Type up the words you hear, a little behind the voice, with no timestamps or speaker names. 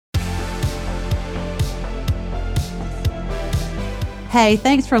Hey,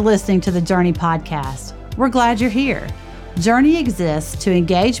 thanks for listening to the Journey podcast. We're glad you're here. Journey exists to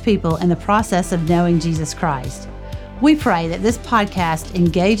engage people in the process of knowing Jesus Christ. We pray that this podcast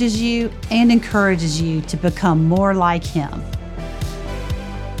engages you and encourages you to become more like Him.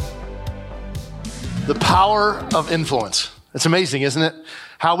 The power of influence. It's amazing, isn't it?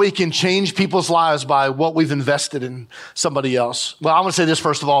 How we can change people's lives by what we've invested in somebody else. Well, I want to say this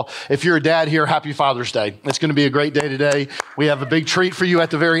first of all. If you're a dad here, happy Father's Day. It's going to be a great day today. We have a big treat for you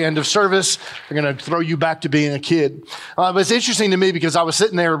at the very end of service. We're going to throw you back to being a kid. But it's interesting to me because I was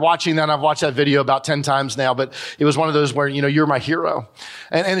sitting there watching that, and I've watched that video about 10 times now, but it was one of those where, you're my hero.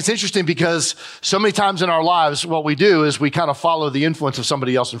 And it's interesting because so many times in our lives, what we do is we kind of follow the influence of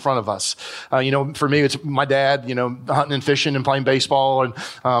somebody else in front of us. For me, it's my dad, hunting and fishing and playing baseball, and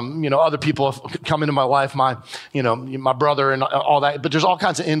other people have come into my life, my brother and all that, but there's all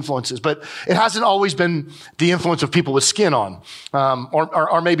kinds of influences. But it hasn't always been the influence of people with skin on,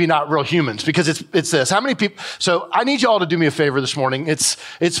 or maybe not real humans, because it's this. How many people? So I need you all to do me a favor this morning.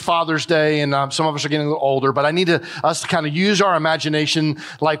 It's Father's Day, and some of us are getting a little older, but I need us to kind of use our imagination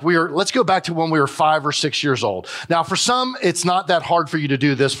like let's go back to when we were 5 or 6 years old. Now, for some, it's not that hard for you to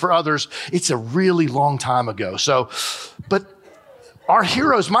do this. For others, it's a really long time ago. But our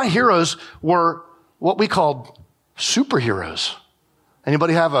heroes, my heroes, were what we called superheroes.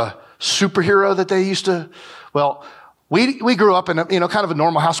 Anybody have a superhero that they used to? Well, we grew up in a, kind of a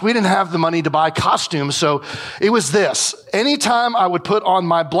normal house. We didn't have the money to buy costumes, so it was this. Anytime I would put on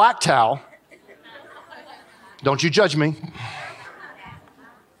my black towel, don't you judge me,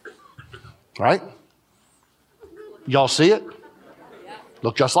 right? Y'all see it?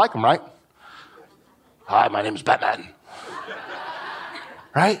 Look just like him, right? Hi, my name is Batman.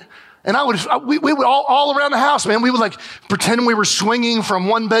 Right? And we would all around the house, man. We would pretend we were swinging from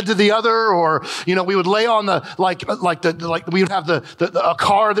one bed to the other, or, we would lay on we would have a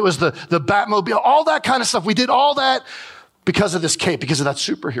car that was the Batmobile, all that kind of stuff. We did all that because of this cape, because of that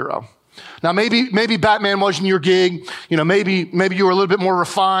superhero. Now, maybe Batman wasn't your gig. Maybe you were a little bit more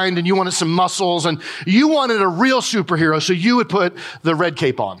refined and you wanted some muscles and you wanted a real superhero. So you would put the red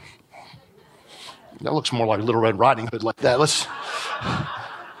cape on. That looks more like Little Red Riding Hood like that.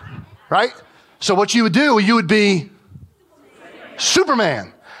 Right? So what you would do, you would be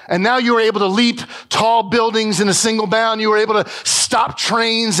Superman. And now you were able to leap tall buildings in a single bound. You were able to stop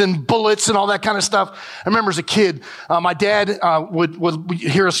trains and bullets and all that kind of stuff. I remember as a kid, my dad would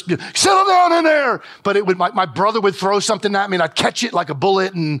hear us, settle down in there. But my brother would throw something at me and I'd catch it like a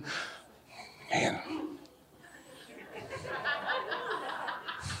bullet, and man.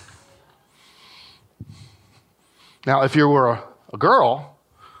 Now, if you were a girl,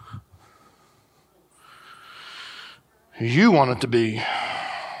 you wanted to be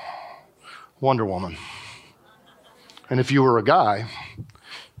Wonder Woman. And if you were a guy,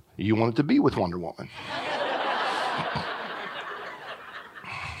 you wanted to be with Wonder Woman.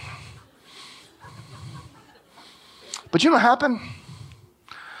 But you know what happened?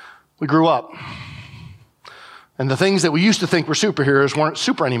 We grew up. And the things that we used to think were superheroes weren't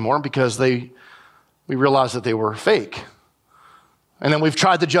super anymore because we realized that they were fake. And then we've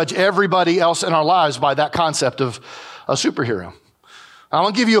tried to judge everybody else in our lives by that concept of a superhero. I'm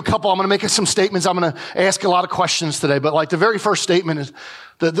going to give you a couple. I'm going to make some statements. I'm going to ask a lot of questions today. But the very first statement is,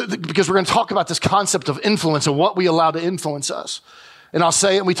 because we're going to talk about this concept of influence and what we allow to influence us. And I'll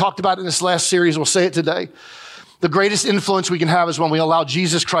say it, and we talked about it in this last series. We'll say it today. The greatest influence we can have is when we allow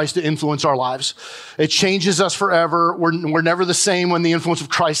Jesus Christ to influence our lives. It changes us forever. We're never the same when the influence of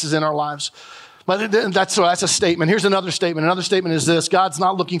Christ is in our lives. But that's a statement. Here's another statement. Another statement is this: God's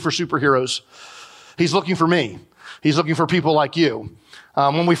not looking for superheroes. He's looking for me. He's looking for people like you.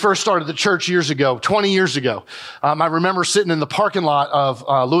 When we first started the church 20 years ago, I remember sitting in the parking lot of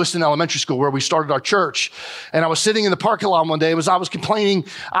Lewiston Elementary School where we started our church. And I was sitting in the parking lot one day. I was complaining.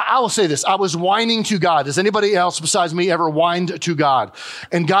 I will say this. I was whining to God. Has anybody else besides me ever whined to God?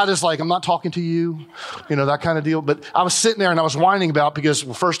 And God is like, I'm not talking to you, that kind of deal. But I was sitting there and I was whining about because,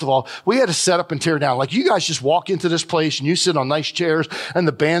 well, first of all, we had to set up and tear down. You guys just walk into this place and you sit on nice chairs and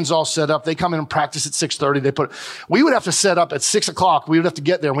the band's all set up. They come in and practice at 6:30. We would have to set up at 6 o'clock. We would have to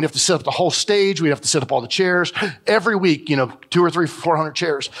get there. We'd have to set up the whole stage. We'd have to set up all the chairs every week, 200 or 300, 400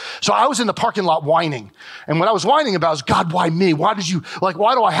 chairs. So I was in the parking lot whining. And what I was whining about is, God, why me? Why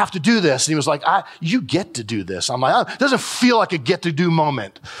do I have to do this? And he was like, you get to do this. I'm like, it doesn't feel like a get to do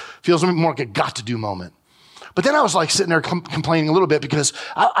moment. It feels more like a got to do moment. But then I was sitting there complaining a little bit because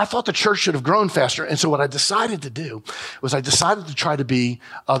I thought the church should have grown faster. And so what I decided to do was I decided to try to be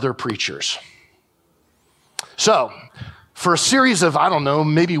other preachers. So for a series of,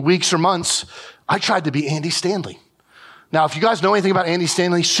 maybe weeks or months, I tried to be Andy Stanley. Now, if you guys know anything about Andy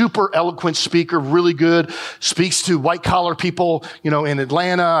Stanley, super eloquent speaker, really good, speaks to white collar people, in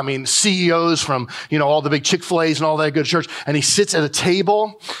Atlanta. I mean, CEOs from, all the big Chick-fil-A's and all that good church. And he sits at a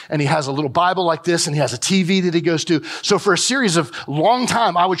table and he has a little Bible like this and he has a TV that he goes to. So for a series of long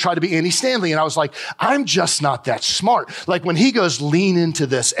time, I would try to be Andy Stanley. And I was like, I'm just not that smart. Like when he goes, lean into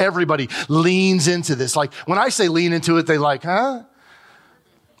this, everybody leans into this. Like when I say lean into it, they like, huh?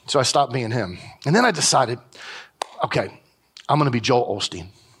 So I stopped being him. And then I decided, okay, I'm going to be Joel Osteen.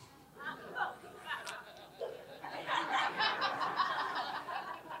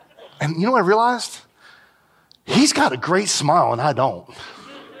 And you know what I realized? He's got a great smile and I don't.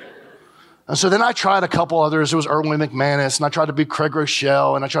 And so then I tried a couple others. It was Erwin McManus and I tried to be Craig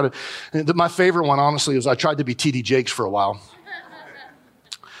Rochelle and my favorite one, honestly, was I tried to be T.D. Jakes for a while.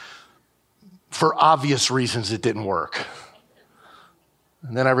 For obvious reasons, it didn't work.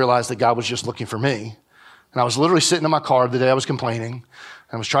 And then I realized that God was just looking for me. And I was literally sitting in my car the day I was complaining.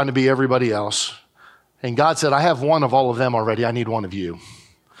 I was trying to be everybody else. And God said, I have one of all of them already. I need one of you.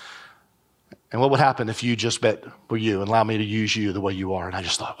 And what would happen if you just were you and allow me to use you the way you are? And I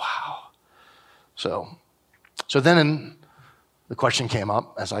just thought, wow. So then the question came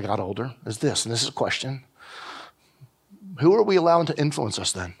up as I got older, is this, and this is a question. Who are we allowing to influence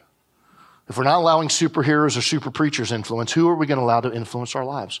us then? If we're not allowing superheroes or super preachers influence, who are we going to allow to influence our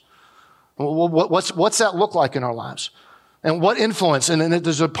lives? Well, what's that look like in our lives? And what influence? And then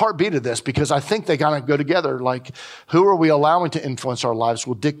there's a part B to this because I think they kind of go together. Like, who are we allowing to influence our lives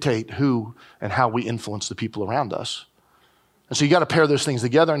will dictate who and how we influence the people around us. And so you got to pair those things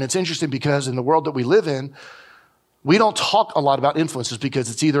together. And it's interesting because in the world that we live in, we don't talk a lot about influences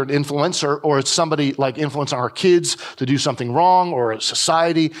because it's either an influencer or it's somebody like influencing our kids to do something wrong or a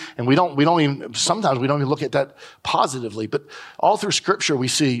society. And sometimes we don't even look at that positively. But all through scripture, we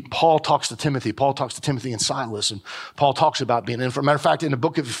see Paul talks to Timothy and Silas, and Paul talks about being influenced. Matter of fact, in the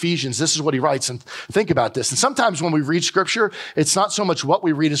book of Ephesians, this is what he writes, and think about this. And sometimes when we read scripture, it's not so much what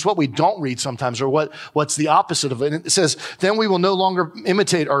we read, it's what we don't read sometimes, or what's the opposite of it. And it says, then we will no longer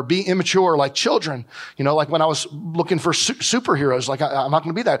imitate or be immature like children. Like when I was looking for superheroes. Like, I'm not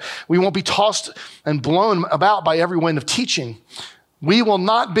going to be that. We won't be tossed and blown about by every wind of teaching. We will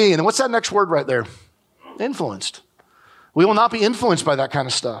not be, and what's that next word right there? Influenced. We will not be influenced by that kind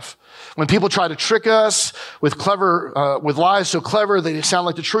of stuff. When people try to trick us with lies so clever they sound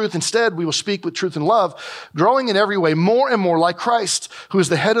like the truth, instead we will speak with truth and love, growing in every way more and more like Christ, who is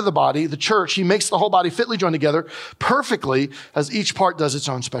the head of the body, the church. He makes the whole body fitly joined together perfectly as each part does its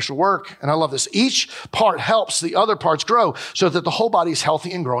own special work. And I love this. Each part helps the other parts grow so that the whole body is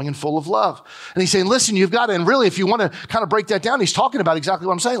healthy and growing and full of love. And he's saying, listen, you've got to, and really if you want to kind of break that down, he's talking about exactly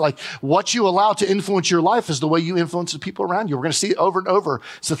what I'm saying. Like what you allow to influence your life is the way you influence the people around you. We're going to see it over and over.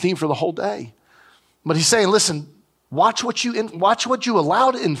 It's the theme for the whole day. But he's saying, listen, watch what you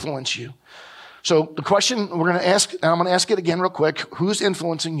allow to influence you. So the question we're going to ask, and I'm going to ask it again real quick, who's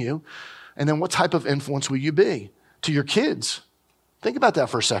influencing you? And then what type of influence will you be? To your kids. Think about that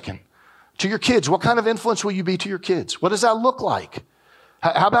for a second. To your kids, what kind of influence will you be to your kids? What does that look like?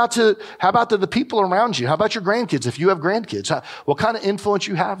 How about to the people around you? How about your grandkids, if you have grandkids? What kind of influence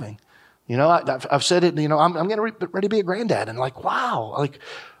are you having? I've said it, I'm getting ready to be a granddad. And like, wow, like,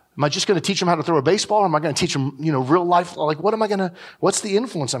 am I just going to teach them how to throw a baseball? Or am I going to teach them, real life? Like, what's the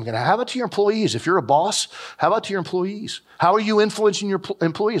influence I'm going to have? How about to your employees? If you're a boss, how about to your employees? How are you influencing your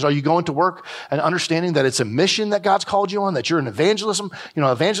employees? Are you going to work and understanding that it's a mission that God's called you on, that you're an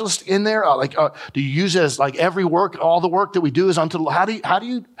evangelist in there? Do you use it as like every work, all the work that we do is unto, how do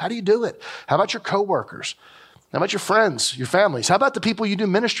you do it? How about your coworkers? How about your friends, your families? How about the people you do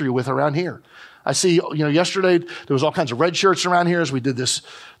ministry with around here? I see, yesterday there was all kinds of red shirts around here as we did this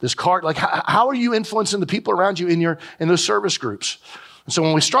cart. Like, how are you influencing the people around you in those service groups? And so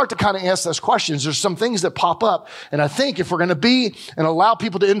when we start to kind of ask those questions, there's some things that pop up. And I think if we're going to be and allow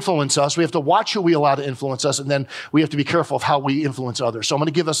people to influence us, we have to watch who we allow to influence us. And then we have to be careful of how we influence others. So I'm going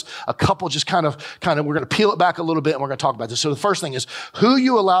to give us a couple, just kind of, we're going to peel it back a little bit and we're going to talk about this. So the first thing is who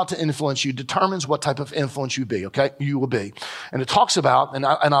you allow to influence you determines what type of influence you will be. And it talks about, and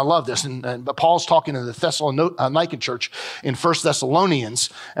I love this, and Paul's talking to the Thessalonican church in 1 Thessalonians,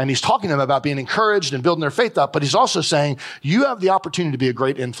 and he's talking to them about being encouraged and building their faith up, but he's also saying you have the opportunity to be a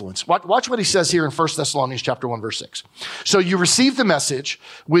great influence. Watch what he says here in 1 Thessalonians chapter 1, verse 6. So you received the message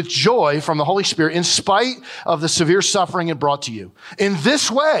with joy from the Holy Spirit in spite of the severe suffering it brought to you. In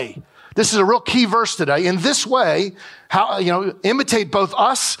this way, this is a real key verse today. In this way, imitate both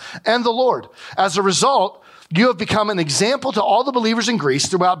us and the Lord. As a result, You have become an example to all the believers in Greece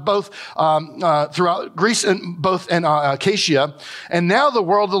throughout Greece and both in Achaia. And now the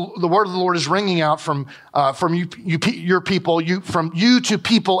word of the Lord is ringing out from your people, from you to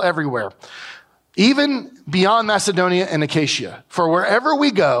people everywhere, even beyond Macedonia and Achaia. For wherever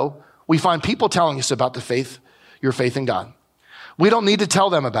we go, we find people telling us about your faith in God. We don't need to tell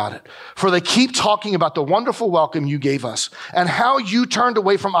them about it, for they keep talking about the wonderful welcome you gave us and how you turned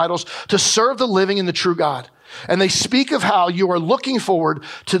away from idols to serve the living and the true God. And they speak of how you are looking forward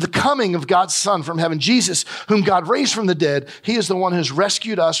to the coming of God's Son from heaven, Jesus, whom God raised from the dead. He is the one who has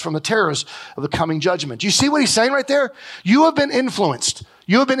rescued us from the terrors of the coming judgment. Do you see what he's saying right there? You have been influenced.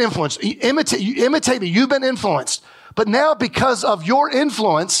 You have been influenced. You imitate me. You've been influenced. But now because of your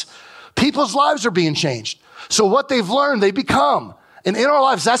influence, people's lives are being changed. So what they've learned, they become. And in our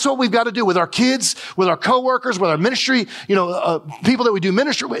lives, that's what we've got to do with our kids, with our coworkers, with our ministry, people that we do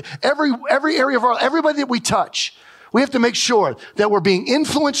ministry with, every area of our life, everybody that we touch. We have to make sure that we're being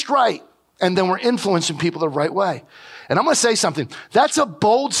influenced right, and then we're influencing people the right way. And I'm going to say something. That's a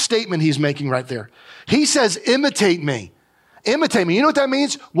bold statement he's making right there. He says, imitate me. Imitate me. You know what that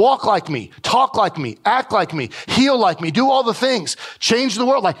means? Walk like me, talk like me, act like me, heal like me, do all the things, change the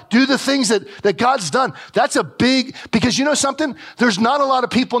world, do the things that God's done. That's a big, because you know something? There's not a lot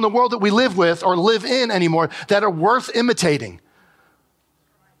of people in the world that we live with or live in anymore that are worth imitating.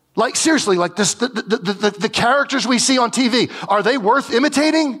 Seriously, the characters we see on TV, are they worth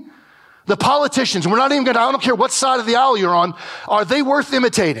imitating? The politicians, I don't care what side of the aisle you're on, are they worth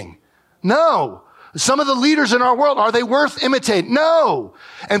imitating? No. Some of the leaders in our world, are they worth imitating? No.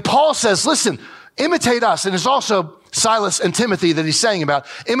 And Paul says, listen, imitate us. And it's also Silas and Timothy that he's saying about,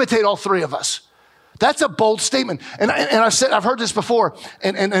 imitate all three of us. That's a bold statement. And I've heard this before,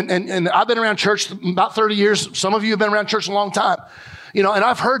 and I've been around church about 30 years. Some of you have been around church a long time. And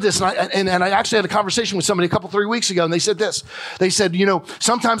I've heard this, and I actually had a conversation with somebody 3 weeks ago, and they said this. They said,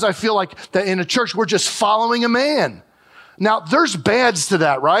 sometimes I feel like that in a church, we're just following a man. Now, there's bads to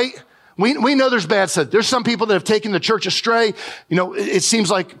that, right? We know there's bad stuff. There's some people that have taken the church astray. It seems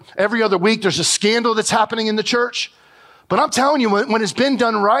like every other week there's a scandal that's happening in the church. But I'm telling you, when it's been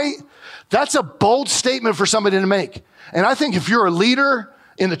done right, that's a bold statement for somebody to make. And I think if you're a leader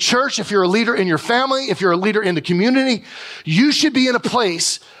in the church, if you're a leader in your family, if you're a leader in the community, you should be in a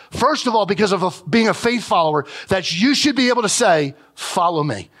place, first of all, because of being a faith follower, that you should be able to say, follow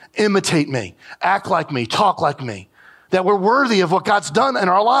me, imitate me, act like me, talk like me, that we're worthy of what God's done in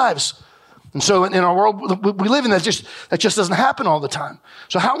our lives. And so in our world we live in, that just doesn't happen all the time.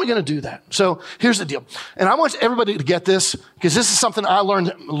 So how are we going to do that? So here's the deal. And I want everybody to get this, because this is something I learned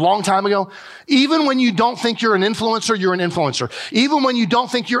a long time ago. Even when you don't think you're an influencer, you're an influencer. Even when you don't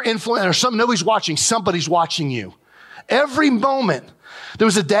think you're influencer, or nobody's watching, somebody's watching you. Every moment. There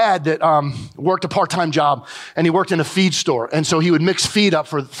was a dad that worked a part-time job, and he worked in a feed store. And so he would mix feed up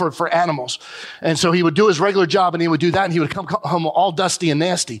for animals. And so he would do his regular job, and he would do that, and he would come home all dusty and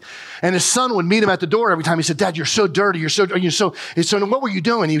nasty. And his son would meet him at the door every time. He said, Dad, you're so dirty. So what were you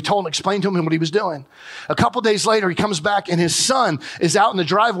doing? He explained to him what he was doing. A couple days later, he comes back, and his son is out in the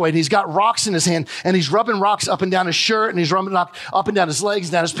driveway, and he's got rocks in his hand, and he's rubbing rocks up and down his shirt, and he's rubbing up and down his legs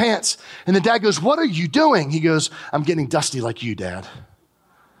and down his pants. And the dad goes, what are you doing? He goes, I'm getting dusty like you, Dad.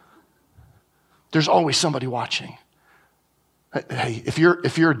 There's always somebody watching. Hey, if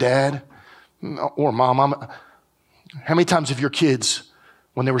you're a dad or mom, how many times have your kids,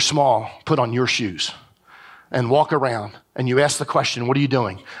 when they were small, put on your shoes and walk around, and you ask the question, what are you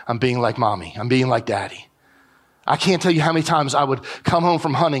doing? I'm being like mommy. I'm being like daddy. I can't tell you how many times I would come home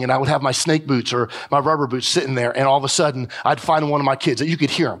from hunting and I would have my snake boots or my rubber boots sitting there, and all of a sudden I'd find one of my kids that you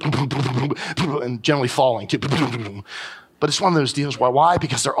could hear them and generally falling too. But it's one of those deals. Why?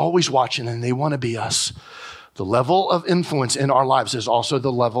 Because they're always watching and they want to be us. The level of influence in our lives is also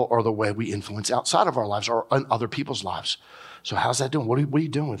the level or the way we influence outside of our lives or in other people's lives. So how's that doing? What are you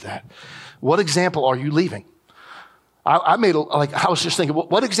doing with that? What example are you leaving? I was just thinking,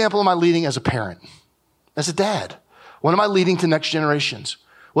 what example am I leading as a parent, as a dad? What am I leading to next generations?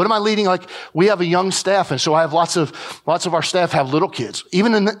 What am I leading? We have a young staff, and so I have lots of our staff have little kids.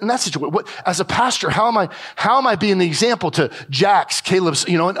 Even in that situation, as a pastor, how am I being the example to Jack's, Caleb's?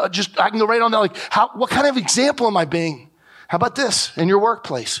 And I can go right on that. What kind of example am I being? How about this in your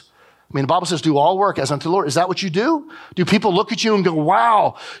workplace? The Bible says, do all work as unto the Lord. Is that what you do? Do people look at you and go,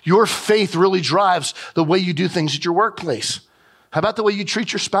 wow, your faith really drives the way you do things at your workplace? How about the way you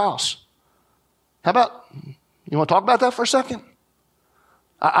treat your spouse? You want to talk about that for a second?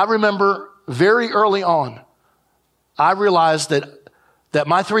 I remember very early on, I realized that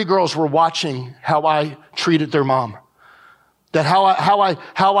my 3 girls were watching how I treated their mom. That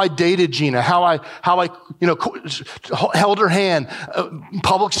how I dated Gina, how I held her hand,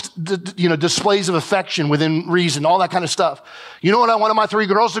 public displays of affection within reason, all that kind of stuff. You know what I wanted my 3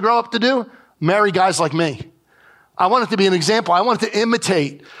 girls to grow up to do? Marry guys like me. I wanted to be an example. I wanted to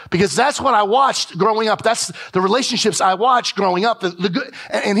imitate, because that's what I watched growing up. That's the relationships I watched growing up.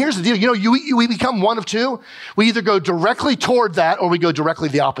 And here's the deal. We become one of two. We either go directly toward that or we go directly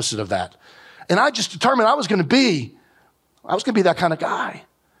the opposite of that. And I just determined I was going to be that kind of guy.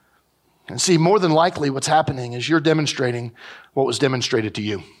 And see, more than likely what's happening is you're demonstrating what was demonstrated to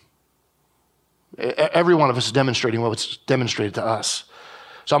you. Every one of us is demonstrating what was demonstrated to us.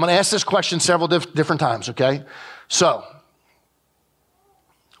 So I'm going to ask this question several different times, okay? So,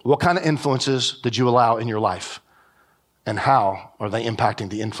 what kind of influences did you allow in your life? And how are they impacting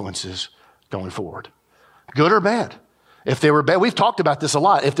the influences going forward? Good or bad? If they were bad, we've talked about this a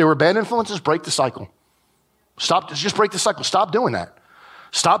lot. If there were bad influences, break the cycle. Just break the cycle. Stop doing that.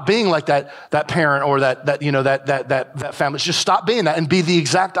 Stop being like that parent or that family. Just stop being that and be the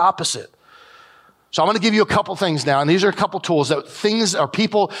exact opposite. So I'm going to give you a couple things now, and these are a couple tools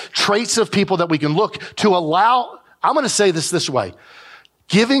traits of people that we can look to allow. I'm going to say this way.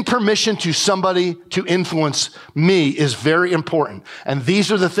 Giving permission to somebody to influence me is very important. And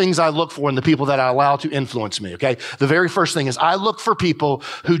these are the things I look for in the people that I allow to influence me, okay? The very first thing is I look for people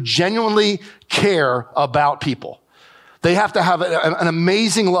who genuinely care about people. They have to have an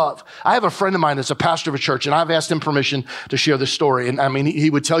amazing love. I have a friend of mine that's a pastor of a church, and I've asked him permission to share this story. And I mean, he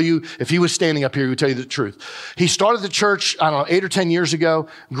would tell you, if he was standing up here, he would tell you the truth. He started the church, 8 or 10 years ago,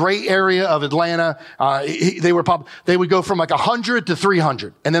 great area of Atlanta. They would go from like 100 to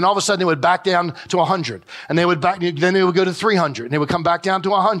 300. And then all of a sudden they would back down to 100. And then they would go to 300. And they would come back down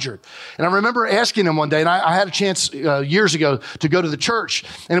to 100. And I remember asking him one day, and I had a chance years ago to go to the church.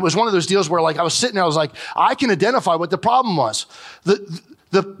 And it was one of those deals where like I was sitting there, I was like, I can identify what the problem was.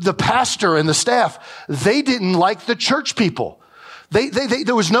 The pastor and the staff, they didn't like the church people.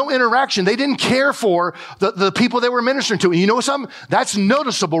 There was no interaction. They didn't care for the people they were ministering to. And you know something? That's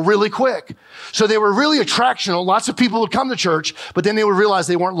noticeable really quick. So they were really attractional. Lots of people would come to church, but then they would realize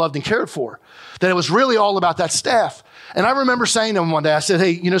they weren't loved and cared for. That it was really all about that staff. And I remember saying to him one day, I said, hey,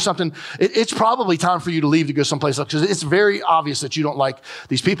 you know something? It's probably time for you to leave to go someplace else, because it's very obvious that you don't like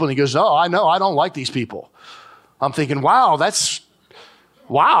these people. And he goes, oh, I know, I don't like these people. I'm thinking, wow,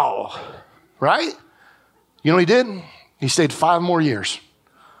 right? You know what he did? He stayed 5 more years.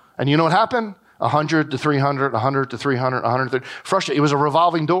 And you know what happened? 100 to 300, 100 to 300, 130. Frustrated. It was a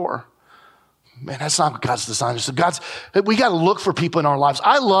revolving door. Man, that's not what God's designed us. We got to look for people in our lives.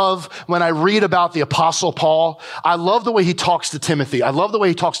 I love when I read about the Apostle Paul. I love the way he talks to Timothy. I love the way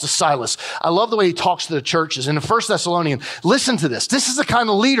he talks to Silas. I love the way he talks to the churches. And in 1 Thessalonians, listen to this. This is the kind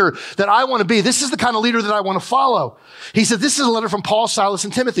of leader that I want to be. This is the kind of leader that I want to follow. He said, this is a letter from Paul, Silas,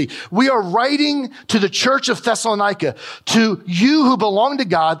 and Timothy. We are writing to the church of Thessalonica, to you who belong to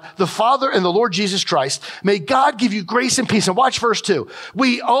God, the Father and the Lord Jesus Christ. May God give you grace and peace. And watch verse 2.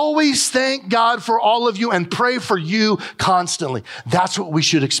 We always thank God for all of you and pray for you constantly. That's what we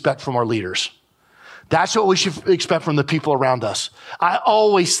should expect from our leaders. That's what we should expect from the people around us. I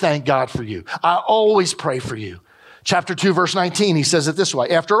always thank God for you. I always pray for you. Chapter 2, verse 19, he says it this way.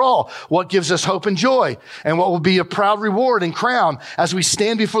 After all, what gives us hope and joy, and what will be a proud reward and crown as we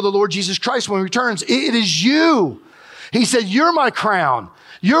stand before the Lord Jesus Christ when he returns? It is you. He said, you're my crown.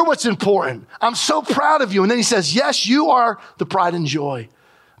 You're what's important. I'm so proud of you. And then he says, yes, you are the pride and joy.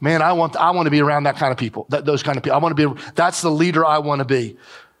 Man, I want to be around that kind of people, those kind of people. That's the leader I want to be.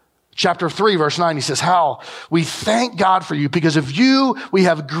 Chapter 3, verse 9, he says, how we thank God for you. Because of you, we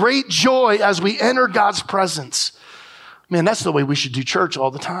have great joy as we enter God's presence. Man, that's the way we should do church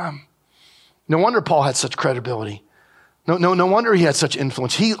all the time. No wonder Paul had such credibility. No wonder he had such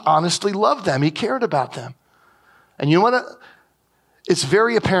influence. He honestly loved them. He cared about them. And you know what? It's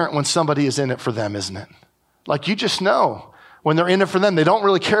very apparent when somebody is in it for them, isn't it? Like you just know. When they're in it for them, they don't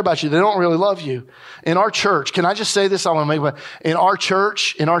really care about you. They don't really love you. In our church, can I just say this? I want to make in our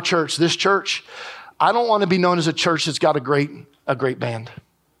church, this church, I don't want to be known as a church that's got a great band.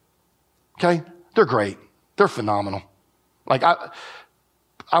 Okay? They're great. They're phenomenal. Like I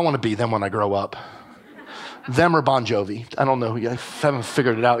want to be them when I grow up. Them or Bon Jovi. I don't know. I haven't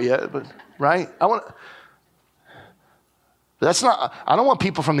figured it out yet, but right? I don't want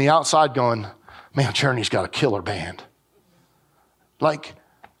people from the outside going, man, Journey's got a killer band. Like,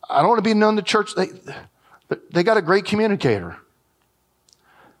 I don't want to be known to church. They got a great communicator.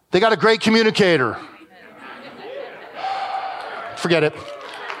 They got a great communicator. Forget it.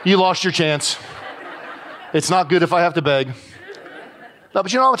 You lost your chance. It's not good if I have to beg. No,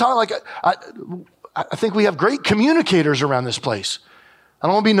 but you know what I'm talking like. I think we have great communicators around this place. I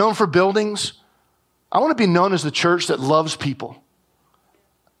don't want to be known for buildings. I want to be known as the church that loves people.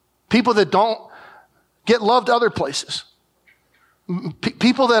 People that don't get loved other places.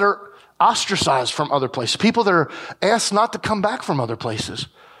 People that are ostracized from other places. People that are asked not to come back from other places.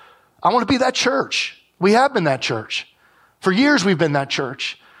 I want to be that church. We have been that church. For years we've been that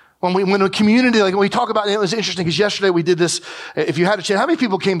church. When a community, like when we talk about it, it was interesting because yesterday we did this. If you had a chance, how many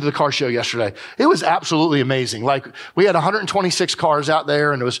people came to the car show yesterday? It was absolutely amazing. Like we had 126 cars out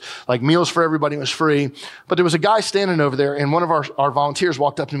there and it was like meals for everybody. It was free. But there was a guy standing over there and one of our volunteers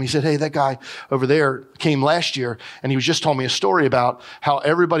walked up to me and said, hey, that guy over there came last year and he was just told me a story about how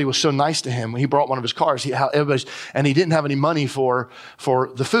everybody was so nice to him when he brought one of his cars. And he didn't have any money for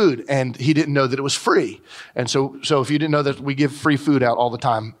the food and he didn't know that it was free. And so if you didn't know that we give free food out all the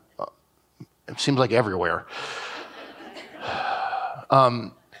time, it seems like everywhere.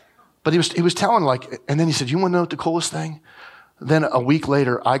 But he was telling like, and then he said, you want to know what the coolest thing? Then a week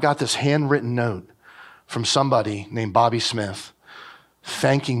later, I got this handwritten note from somebody named Bobby Smith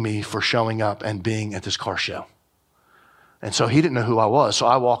thanking me for showing up and being at this car show. And so he didn't know who I was. So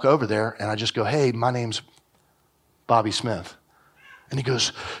I walk over there and I just go, hey, my name's Bobby Smith. And he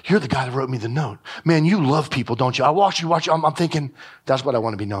goes, you're the guy that wrote me the note. Man, you love people, don't you? I watch you. I'm thinking, that's what I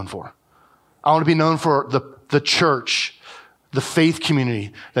want to be known for. I want to be known for the church, the faith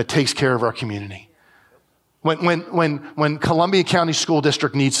community that takes care of our community. When Columbia County School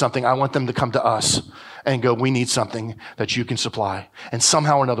District needs something, I want them to come to us and go, we need something that you can supply. And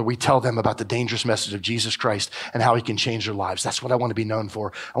somehow or another, we tell them about the dangerous message of Jesus Christ and how he can change their lives. That's what I want to be known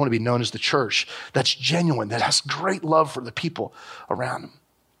for. I want to be known as the church that's genuine, that has great love for the people around them.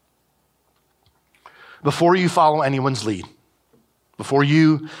 Before you follow anyone's lead, before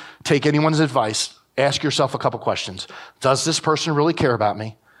you take anyone's advice, ask yourself a couple questions. Does this person really care about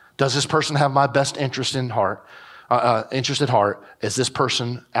me? Does this person have my best interest at heart? Is this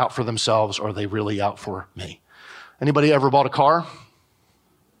person out for themselves or are they really out for me? Anybody ever bought a car?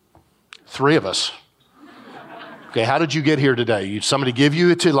 3 of us. Okay, how did you get here today? Somebody give you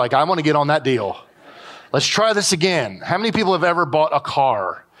it to like, I want to get on that deal. Let's try this again. How many people have ever bought a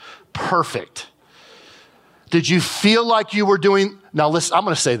car? Perfect. Did you feel like you were doing, now listen, I'm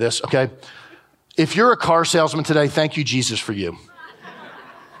going to say this, okay? If you're a car salesman today, thank you, Jesus, for you.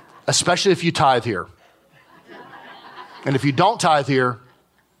 Especially if you tithe here. And if you don't tithe here,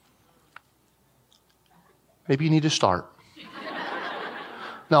 maybe you need to start.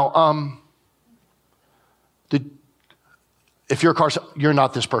 Now, if you're a car salesman, you're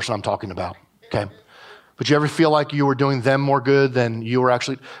not this person I'm talking about, okay? But you ever feel like you were doing them more good than you were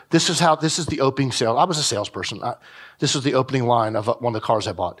actually? This is the opening sale. I was a salesperson. This was the opening line of one of the cars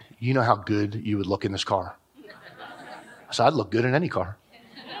I bought. You know how good you would look in this car. I said, I'd look good in any car.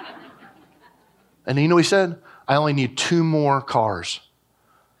 And you know what he said? I only need 2 more cars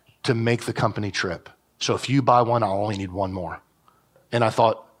to make the company trip. So if you buy one, I'll only need 1 more. And I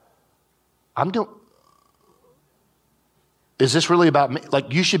thought, is this really about me?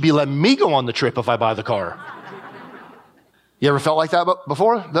 Like, you should be letting me go on the trip if I buy the car. You ever felt like that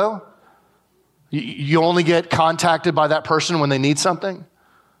before, though? You only get contacted by that person when they need something?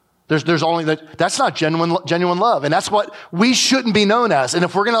 There's only that's not genuine love. And that's what we shouldn't be known as. And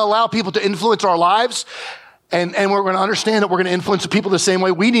if we're going to allow people to influence our lives, and we're going to understand that we're going to influence the people the same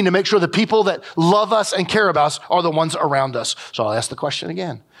way, we need to make sure the people that love us and care about us are the ones around us. So I'll ask the question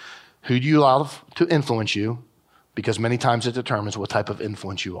again. Who do you allow to influence you? Because many times it determines what type of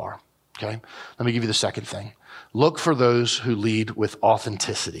influence you are, okay? Let me give you the second thing. Look for those who lead with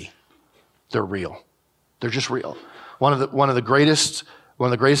authenticity. They're real. They're just real. One of the greatest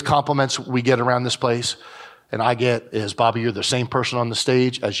compliments we get around this place, and I get, is, Bobby, you're the same person on the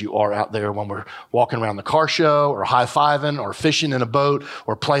stage as you are out there when we're walking around the car show or high-fiving or fishing in a boat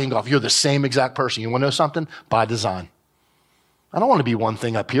or playing golf. You're the same exact person. You want to know something? By design. I don't want to be one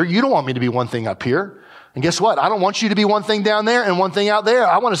thing up here. You don't want me to be one thing up here. And guess what? I don't want you to be one thing down there and one thing out there.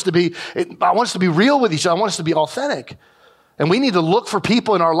 I want us to be real with each other. I want us to be authentic. And we need to look for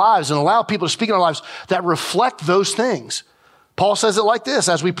people in our lives and allow people to speak in our lives that reflect those things. Paul says it like this: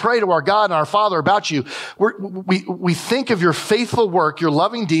 as we pray to our God and our Father about you, we think of your faithful work, your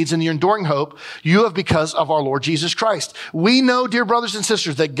loving deeds, and your enduring hope you have because of our Lord Jesus Christ. We know, dear brothers and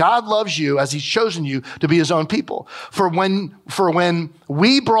sisters, that God loves you as he's chosen you to be his own people. For when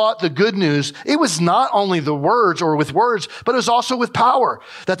we brought the good news, it was not only the words or with words, but it was also with power,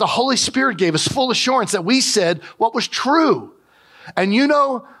 that the Holy Spirit gave us full assurance that we said what was true. And you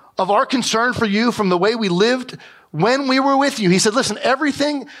know of our concern for you from the way we lived when we were with you. He said, listen,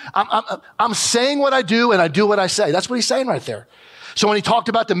 everything, I'm saying what I do and I do what I say. That's what he's saying right there. So when he talked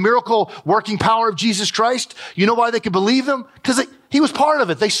about the miracle working power of Jesus Christ, you know why they could believe him? Because he was part of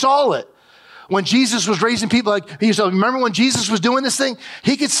it. They saw it. When Jesus was raising people, remember when Jesus was doing this thing?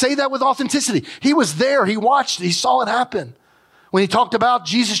 He could say that with authenticity. He was there. He watched it. He saw it happen. When he talked about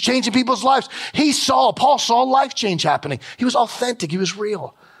Jesus changing people's lives, Paul saw life change happening. He was authentic. He was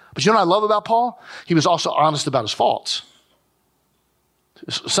real. But you know what I love about Paul? He was also honest about his faults.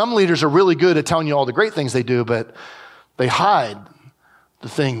 Some leaders are really good at telling you all the great things they do, but they hide the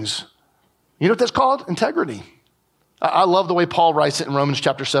things. You know what that's called? Integrity. I love the way Paul writes it in Romans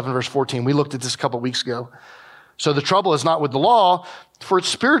chapter 7, verse 14. We looked at this a couple of weeks ago. So the trouble is not with the law, for it's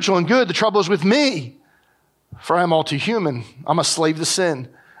spiritual and good. The trouble is with me, for I am all too human. I'm a slave to sin.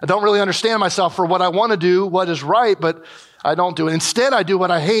 I don't really understand myself for what I want to do, what is right, but I don't do it. Instead, I do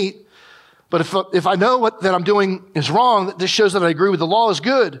what I hate. But if I know that I'm doing is wrong, this shows that I agree with the law is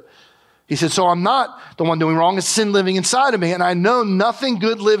good. He said, so I'm not the one doing wrong. It's sin living inside of me, and I know nothing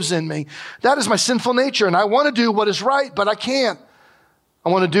good lives in me. That is my sinful nature, and I want to do what is right, but I can't. I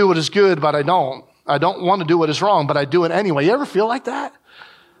want to do what is good, but I don't. I don't want to do what is wrong, but I do it anyway. You ever feel like that?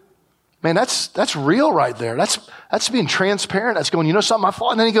 Man, that's real right there. That's being transparent. That's going, you know something, my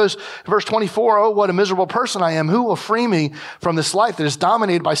fault. And then he goes, verse 24, oh, what a miserable person I am. Who will free me from this life that is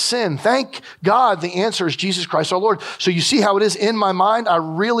dominated by sin? Thank God the answer is Jesus Christ our Lord. So you see how it is in my mind. I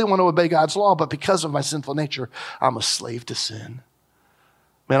really want to obey God's law, but because of my sinful nature, I'm a slave to sin.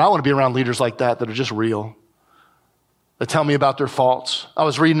 Man, I want to be around leaders like that are just real, that tell me about their faults. I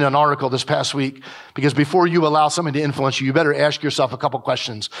was reading an article this past week because before you allow somebody to influence you, you better ask yourself a couple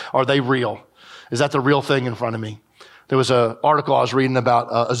questions. Are they real? Is that the real thing in front of me? There was an article I was reading about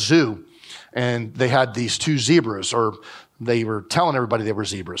a zoo, and they had these two zebras, or they were telling everybody they were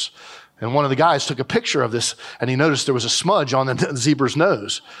zebras. And one of the guys took a picture of this, and he noticed there was a smudge on the zebra's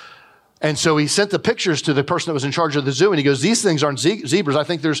nose. And so he sent the pictures to the person that was in charge of the zoo, and he goes, "These things aren't zebras. I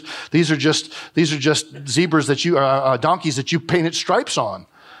think these are just zebras that donkeys that you painted stripes on."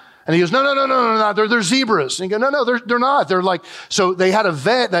 And he goes, "No, they're zebras." And he goes, "No, they're not. They're like." So they had a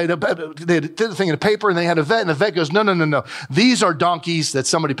vet. They did the thing in a paper, and they had a vet, and the vet goes, "No. These are donkeys that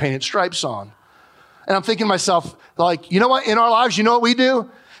somebody painted stripes on." And I'm thinking to myself, like, you know what? In our lives, you know what we do?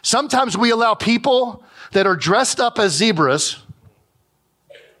 Sometimes we allow people that are dressed up as zebras,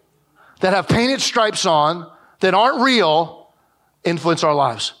 that have painted stripes on, that aren't real, influence our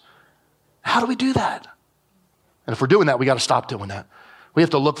lives. How do we do that? And if we're doing that, we got to stop doing that. We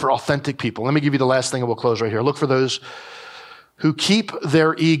have to look for authentic people. Let me give you the last thing and we'll close right here. Look for those who keep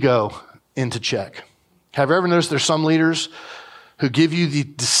their ego into check. Have you ever noticed there's some leaders who give you the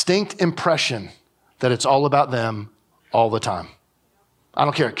distinct impression that it's all about them all the time? I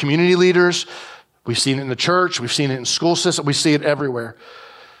don't care. Community leaders, we've seen it in the church, we've seen it in school system, we see it everywhere.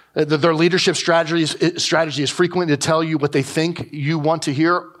 Their leadership strategy is frequently to tell you what they think you want to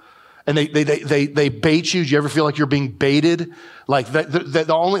hear, and they bait you. Do you ever feel like you're being baited? Like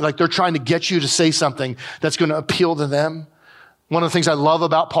they're trying to get you to say something that's going to appeal to them. One of the things I love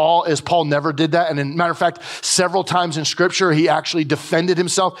about Paul is Paul never did that. And as a matter of fact, several times in Scripture, he actually defended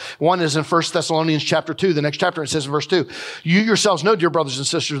himself. One is in 1 Thessalonians chapter 2. The next chapter, it says in verse 2, "You yourselves know, dear brothers and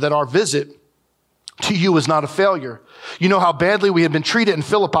sisters, that our visit to you was not a failure. You know how badly we had been treated in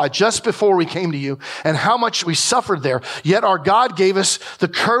Philippi just before we came to you, and how much we suffered there. Yet our God gave us the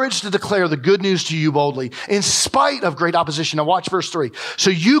courage to declare the good news to you boldly, in spite of great opposition." Now watch verse 3.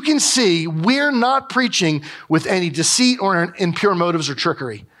 "So you can see we're not preaching with any deceit or impure motives or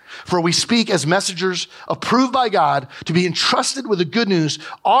trickery. For we speak as messengers approved by God to be entrusted with the good news.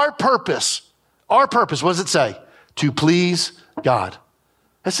 Our purpose, what does it say? To please God."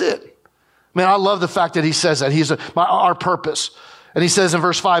 That's it. Man, I love the fact that he says that. He's our purpose. And he says in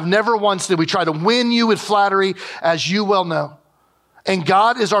verse 5, "Never once did we try to win you with flattery, as you well know. And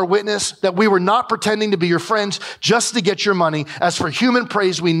God is our witness that we were not pretending to be your friends just to get your money. As for human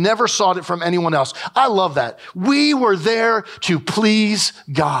praise, we never sought it from anyone else." I love that. We were there to please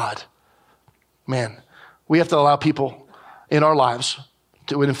God. Man, we have to allow people in our lives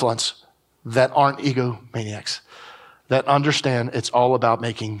to influence that aren't egomaniacs, that understand it's all about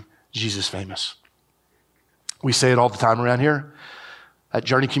making Jesus famous. We say it all the time around here at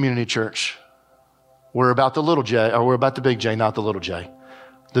Journey Community Church. We're about the little J, or we're about the big J, not the little J.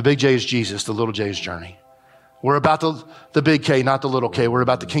 The big J is Jesus, the little J is Journey. We're about the big K, not the little K. We're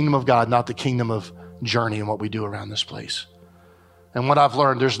about the kingdom of God, not the kingdom of Journey and what we do around this place. And what I've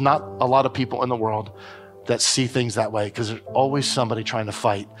learned, there's not a lot of people in the world that see things that way, because there's always somebody trying to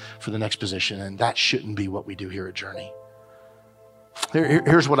fight for the next position, and that shouldn't be what we do here at Journey.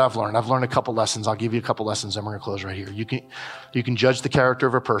 Here's what I've learned. I've learned a couple lessons. I'll give you a couple lessons, and we're going to close right here. You can judge the character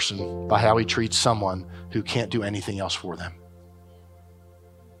of a person by how he treats someone who can't do anything else for them.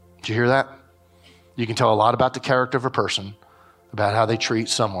 Did you hear that? You can tell a lot about the character of a person, about how they treat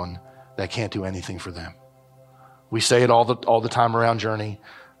someone that can't do anything for them. We say it all the time around Journey.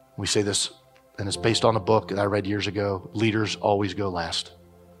 We say this, and it's based on a book that I read years ago. Leaders always go last.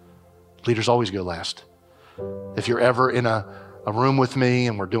 Leaders always go last. If you're ever in a room with me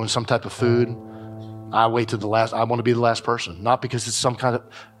and we're doing some type of food, I wait to the last. I want to be the last person. Not because it's some kind of,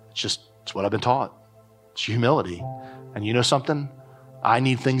 it's what I've been taught. It's humility. And you know something? I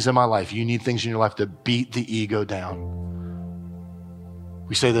need things in my life. You need things in your life to beat the ego down.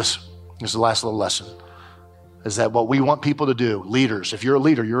 We say this is the last little lesson, is that what we want people to do, leaders, if you're a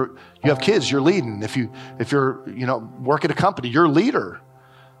leader, you have kids, you're leading. If you're work at a company, you're a leader.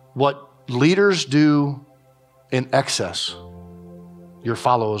 What leaders do in excess, your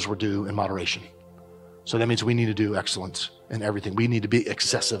followers will do in moderation. So that means we need to do excellence in everything. We need to be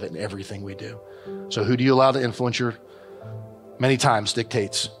excessive in everything we do. So who do you allow to influence your, many times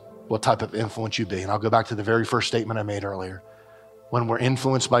dictates what type of influence you be. And I'll go back to the very first statement I made earlier. When we're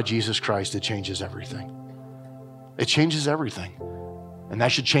influenced by Jesus Christ, it changes everything. It changes everything. And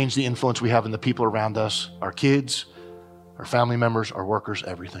that should change the influence we have in the people around us, our kids, our family members, our workers,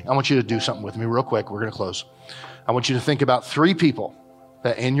 everything. I want you to do something with me real quick. We're going to close. I want you to think about 3 people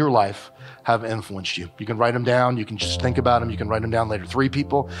that in your life have influenced you. You can write them down. You can just think about them. You can write them down later. 3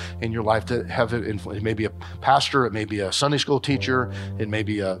 people in your life that have influenced. It may be a pastor. It may be a Sunday school teacher. It may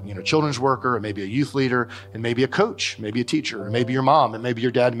be a children's worker. It may be a youth leader. It may be a coach. It may be a teacher. It may be your mom. It may be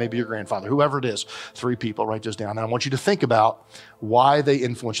your dad. It may be your grandfather. Whoever it is, 3 people. Write those down. And I want you to think about why they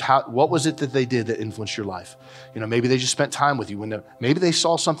influenced. What was it that they did that influenced your life? Maybe they just spent time with you. Maybe they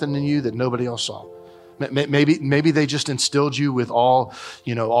saw something in you that nobody else saw. Maybe they just instilled you with all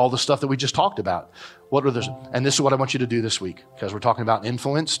the stuff that we just talked about. What are those? And this is what I want you to do this week, because we're talking about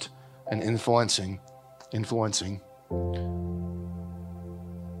influenced and influencing.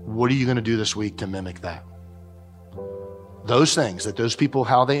 What are you going to do this week to mimic that? Those things that those people,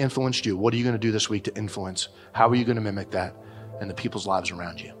 how they influenced you, what are you going to do this week to influence? How are you going to mimic that in the people's lives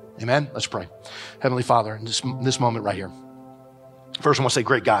around you? Amen? Let's pray. Heavenly Father, in this moment right here, first I want to say,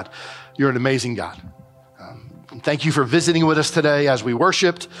 great God, you're an amazing God. Thank you for visiting with us today as we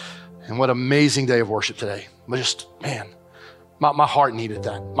worshiped, and what an amazing day of worship today. My heart needed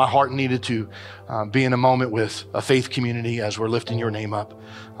that. My heart needed to be in a moment with a faith community as we're lifting your name up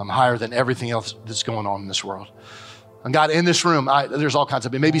higher than everything else that's going on in this world. And God, in this room, there's all kinds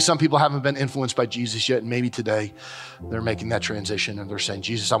of, maybe some people haven't been influenced by Jesus yet, and maybe today they're making that transition and they're saying,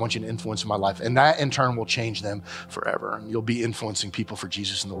 Jesus, I want you to influence my life. And that in turn will change them forever. And you'll be influencing people for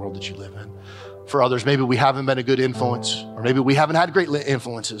Jesus in the world that you live in. For others, maybe we haven't been a good influence, or maybe we haven't had great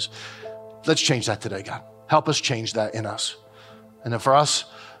influences. Let's change that today, God. Help us change that in us. And then for us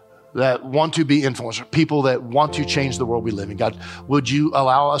that want to be influencers, people that want to change the world we live in, God, would you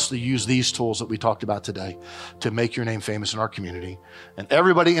allow us to use these tools that we talked about today to make your name famous in our community? And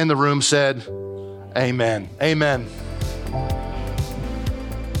everybody in the room said, amen. Amen.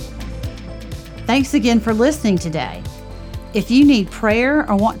 Thanks again for listening today. If you need prayer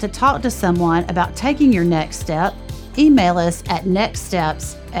or want to talk to someone about taking your next step, email us at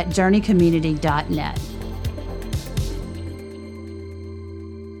nextsteps@journeycommunity.net.